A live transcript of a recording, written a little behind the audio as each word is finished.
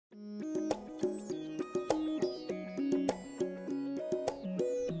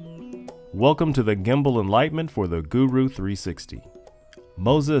Welcome to the Gimbal Enlightenment for the Guru 360.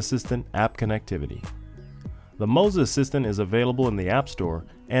 MOZA Assistant App Connectivity. The MOZA Assistant is available in the App Store,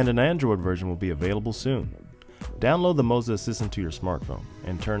 and an Android version will be available soon. Download the MOZA Assistant to your smartphone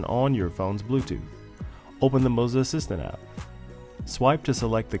and turn on your phone's Bluetooth. Open the MOZA Assistant app. Swipe to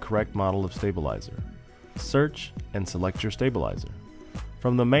select the correct model of stabilizer. Search and select your stabilizer.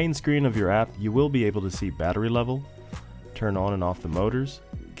 From the main screen of your app, you will be able to see battery level, turn on and off the motors,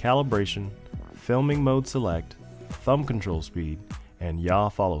 calibration, filming mode select, thumb control speed, and yaw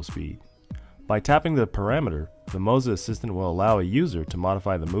follow speed. By tapping the parameter, the MOZA Assistant will allow a user to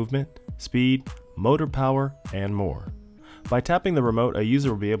modify the movement, speed, motor power, and more. By tapping the remote, a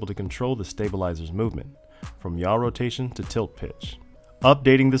user will be able to control the stabilizer's movement, from yaw rotation to tilt pitch.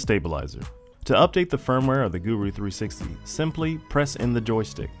 Updating the stabilizer. To update the firmware of the Guru 360, simply press in the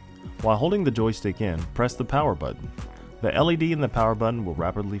joystick. While holding the joystick in, press the power button. The LED in the power button will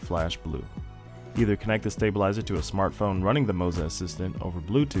rapidly flash blue. Either connect the stabilizer to a smartphone running the MOZA Assistant over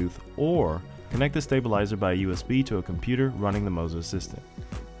Bluetooth, or connect the stabilizer by USB to a computer running the MOZA Assistant.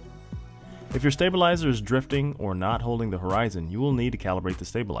 If your stabilizer is drifting or not holding the horizon, you will need to calibrate the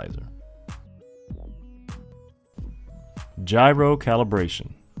stabilizer. Gyro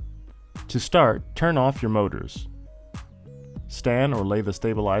calibration. To start, turn off your motors. Stand or lay the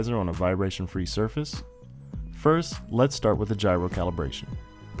stabilizer on a vibration-free surface. First, let's start with the gyro calibration.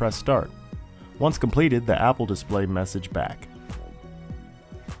 Press start. Once completed, the app will display message back.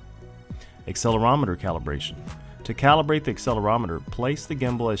 Accelerometer calibration. To calibrate the accelerometer, place the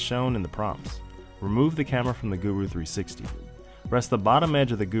gimbal as shown in the prompts. Remove the camera from the Guru 360. Rest the bottom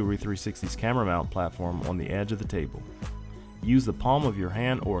edge of the Guru 360's camera mount platform on the edge of the table. Use the palm of your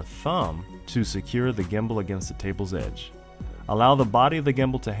hand or thumb to secure the gimbal against the table's edge. Allow the body of the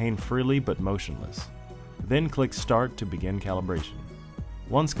gimbal to hang freely but motionless. Then click Start to begin calibration.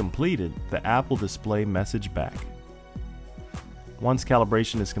 Once completed, the app will display message back. Once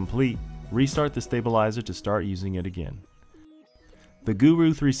calibration is complete, restart the stabilizer to start using it again. The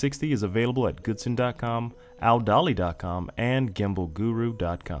Guru 360 is available at goodson.com, owldolly.com, and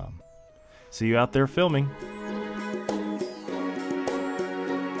gimbalguru.com. See you out there filming!